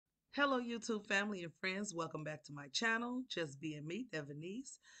Hello, YouTube family and friends. Welcome back to my channel, Just Being Me,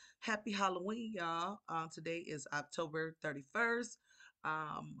 Devonese. Happy Halloween, y'all. Today is October 31st,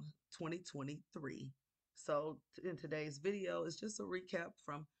 2023. So, in today's video is just a recap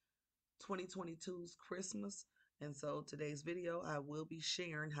from 2022's Christmas. And so, today's video, I will be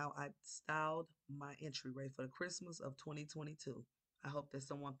sharing how I styled my entryway for the Christmas of 2022. I hope that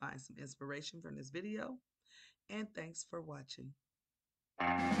someone finds some inspiration from this video. And thanks for watching.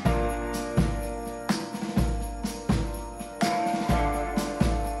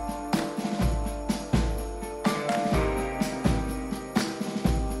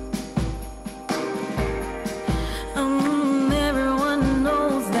 Everyone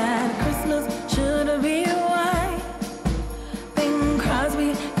knows that Christmas should be white. Bing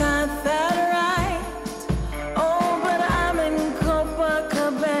Crosby got that right. Oh, but I'm in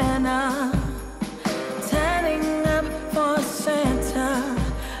Copacabana, tanning up for Santa.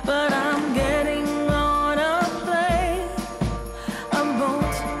 But I'm getting on a plane, a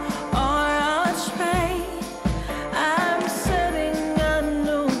boat, or a train. I'm setting a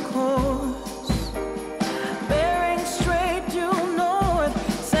new course, bearing straight due north.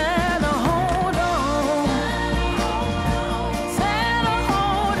 Santa, hold on. Santa,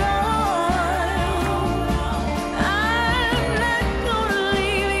 hold on. I'm not gonna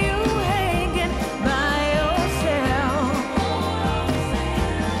leave you hanging by yourself.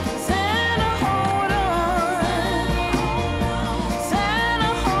 Santa, hold on.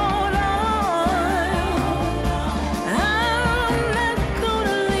 Santa, hold on. I'm not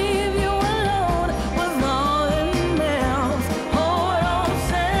gonna leave you alone with all them bells. Hold on,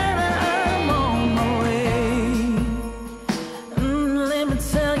 Santa, I'm on my way. Let me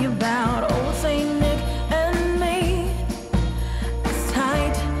tell you about old Saint Nick and me, as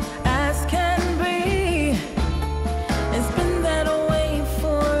tight as can be. It's been that way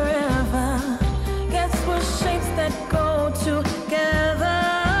forever. Guess we're shapes that go together.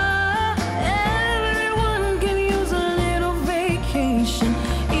 Everyone can use a little vacation,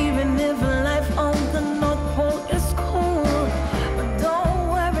 even if life on the North Pole is cool. But don't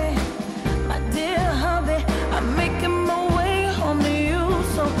worry, my dear hubby, I'm making my way home to you.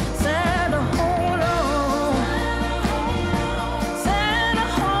 So Santa, hold on. Santa,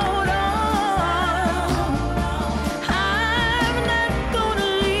 hold on. I'm not gonna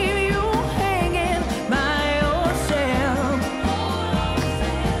leave you hanging by yourself.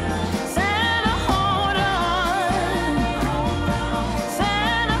 Santa, hold on.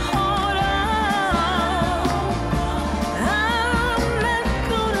 Santa, hold on. I'm not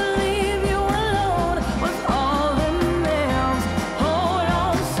gonna leave you alone with all them nails. Hold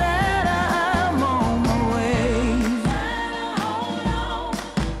on, Santa, I'm on my way. Santa, hold on.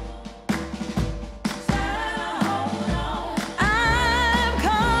 Santa, hold on. I'm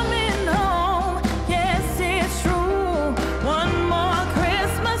coming home. Yes, it's true. One more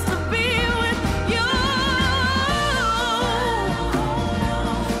Christmas to be with you.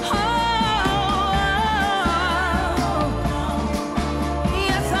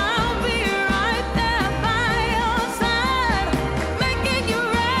 Yes, I'll be right there by your side, making you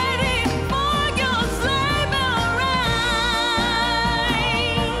ready for your sleigh bell ride.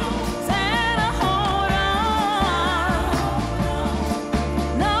 Santa, hold on.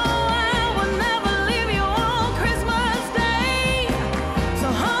 No, I will never leave you on Christmas Day. So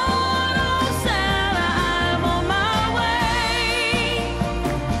hold on, Santa, I'm on my way.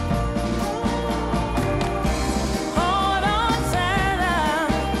 Hold on, Santa.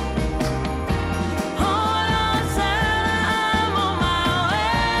 Hold on, Santa, I'm on my way.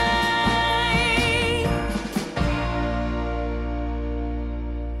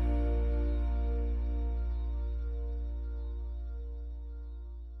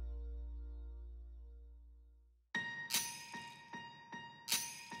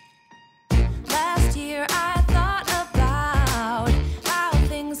 Last year I thought about how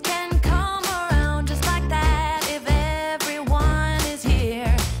things can come around just like that if everyone is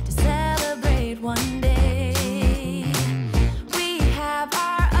here to celebrate one day. We have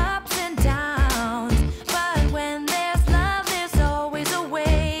our ups and downs, but when there's love there's always a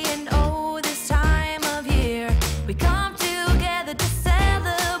way. And oh, this time of year we come together to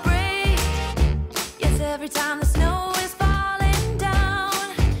celebrate. Yes, every time the snow is falling down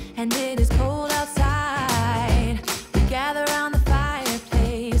and it is cold outside, we gather around the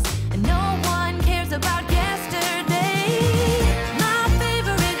fireplace and no one cares about yesterday. My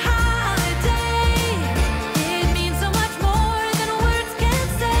favorite holiday, it means so much more than words can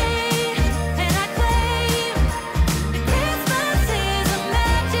say. And I claim that Christmas is a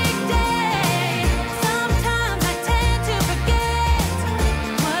magic day. Sometimes I tend to forget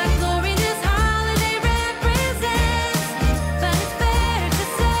what goes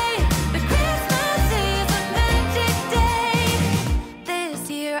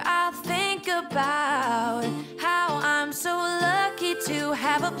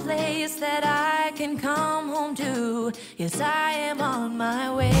have a place that I can come home to. Yes, I am on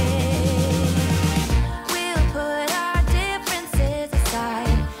my way.